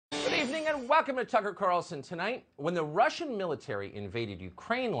evening and welcome to Tucker Carlson Tonight. When the Russian military invaded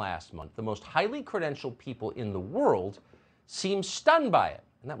Ukraine last month, the most highly credentialed people in the world seemed stunned by it.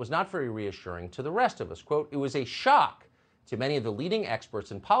 And that was not very reassuring to the rest of us. Quote, it was a shock to many of the leading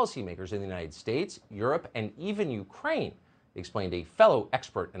experts and policymakers in the United States, Europe, and even Ukraine, explained a fellow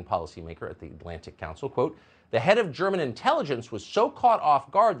expert and policymaker at the Atlantic Council. Quote, the head of German intelligence was so caught off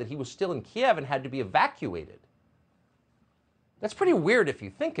guard that he was still in Kiev and had to be evacuated. That's pretty weird if you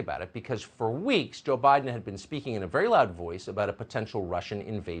think about it, because for weeks, Joe Biden had been speaking in a very loud voice about a potential Russian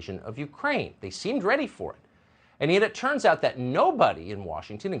invasion of Ukraine. They seemed ready for it. And yet it turns out that nobody in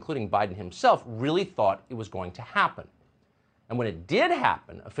Washington, including Biden himself, really thought it was going to happen. And when it did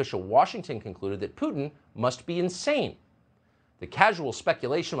happen, official Washington concluded that Putin must be insane. The casual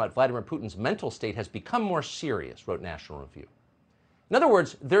speculation about Vladimir Putin's mental state has become more serious, wrote National Review. In other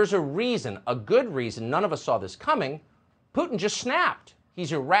words, there's a reason, a good reason, none of us saw this coming. Putin just snapped.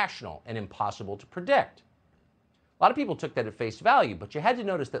 He's irrational and impossible to predict. A lot of people took that at face value, but you had to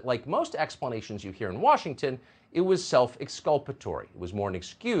notice that, like most explanations you hear in Washington, it was self-exculpatory. It was more an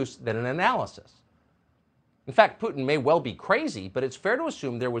excuse than an analysis. In fact, Putin may well be crazy, but it's fair to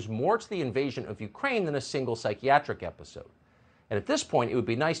assume there was more to the invasion of Ukraine than a single psychiatric episode. And at this point, it would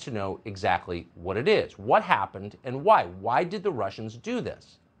be nice to know exactly what it is, what happened, and why. Why did the Russians do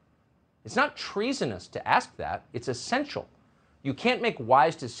this? It's not treasonous to ask that. It's essential. You can't make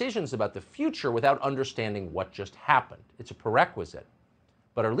wise decisions about the future without understanding what just happened. It's a prerequisite.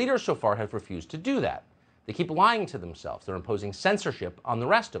 But our leaders so far have refused to do that. They keep lying to themselves. They're imposing censorship on the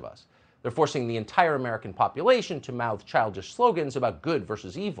rest of us. They're forcing the entire American population to mouth childish slogans about good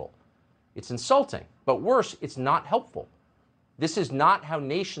versus evil. It's insulting, but worse, it's not helpful. This is not how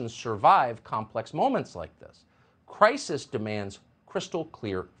nations survive complex moments like this. Crisis demands crystal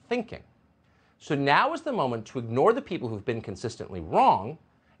clear thinking. So now is the moment to ignore the people who've been consistently wrong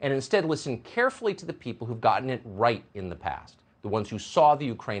and instead listen carefully to the people who've gotten it right in the past, the ones who saw the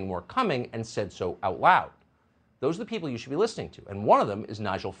Ukraine war coming and said so out loud. Those are the people you should be listening to, and one of them is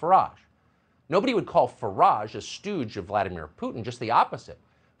Nigel Farage. Nobody would call Farage a stooge of Vladimir Putin, just the opposite.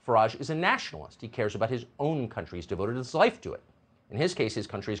 Farage is a nationalist. He cares about his own country. He's devoted his life to it. In his case, his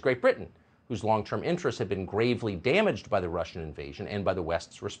country is Great Britain, whose long-term interests have been gravely damaged by the Russian invasion and by the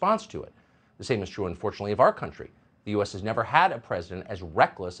West's response to it. The same is true, unfortunately, of our country. The U.S. has never had a president as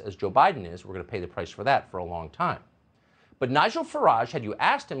reckless as Joe Biden is. We're going to pay the price for that for a long time. But Nigel Farage, had you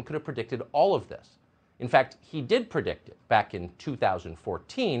asked him, could have predicted all of this. In fact, he did predict it back in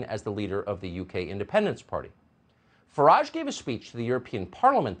 2014 as the leader of the UK Independence Party. Farage gave a speech to the European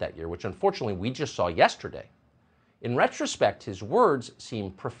Parliament that year, which unfortunately we just saw yesterday. In retrospect, his words seem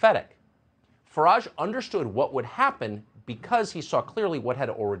prophetic. Farage understood what would happen because he saw clearly what had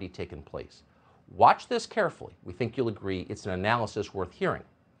already taken place. Watch this carefully. We think you'll agree it's an analysis worth hearing.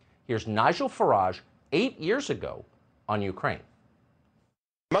 Here's Nigel Farage 8 years ago on Ukraine.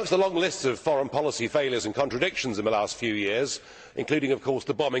 Amongst the long list of foreign policy failures and contradictions in the last few years, including, of course,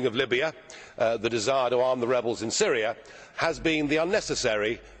 the bombing of Libya, the desire to arm the rebels in Syria, has been the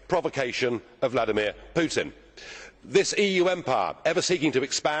unnecessary provocation of Vladimir Putin. This EU empire, ever seeking to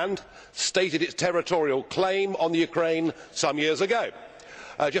expand, stated its territorial claim on the Ukraine some years ago.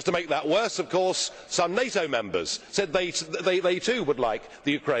 Just to make that worse, of course, some NATO members said they too would like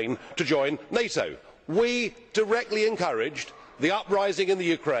the Ukraine to join NATO. We directly encouraged the uprising in the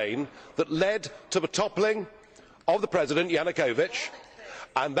Ukraine that led to the toppling of the President Yanukovych,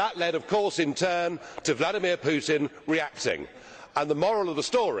 and that led, of course, in turn to Vladimir Putin reacting. And the moral of the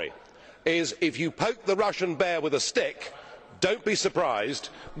story is, if you poke the Russian bear with a stick, don't be surprised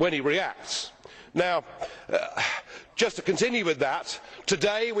when he reacts. Now, just to continue with that,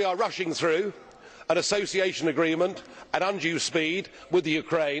 today we are rushing through an association agreement at undue speed with the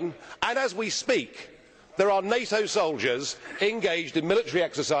Ukraine, and as we speak, there are NATO soldiers engaged in military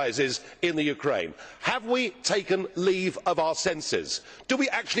exercises in the Ukraine. Have we taken leave of our senses? Do we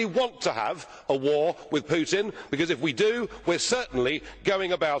actually want to have a war with Putin? Because if we do, we're certainly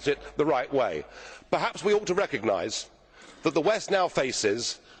going about it the right way. Perhaps we ought to recognise that the West now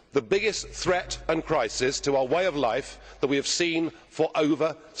faces the biggest threat and crisis to our way of life that we have seen for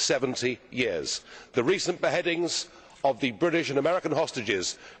over 70 years. The recent beheadings of the British and American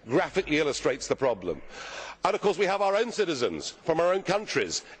hostages graphically illustrates the problem. And of course we have our own citizens from our own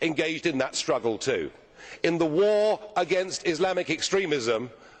countries engaged in that struggle too. In the war against Islamic extremism,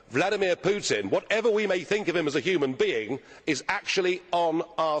 Vladimir Putin, whatever we may think of him as a human being, is actually on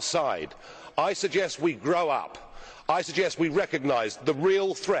our side. I suggest we grow up. I suggest we recognise the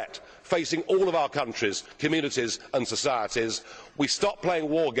real threat facing all of our countries, communities and societies. We stop playing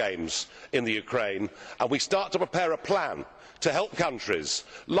war games in the Ukraine and we start to prepare a plan to help countries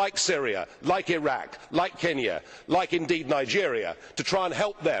like Syria, like Iraq, like Kenya, like indeed Nigeria, to try and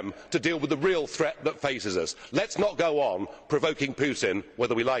help them to deal with the real threat that faces us. Let's not go on provoking Putin,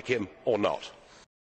 whether we like him or not.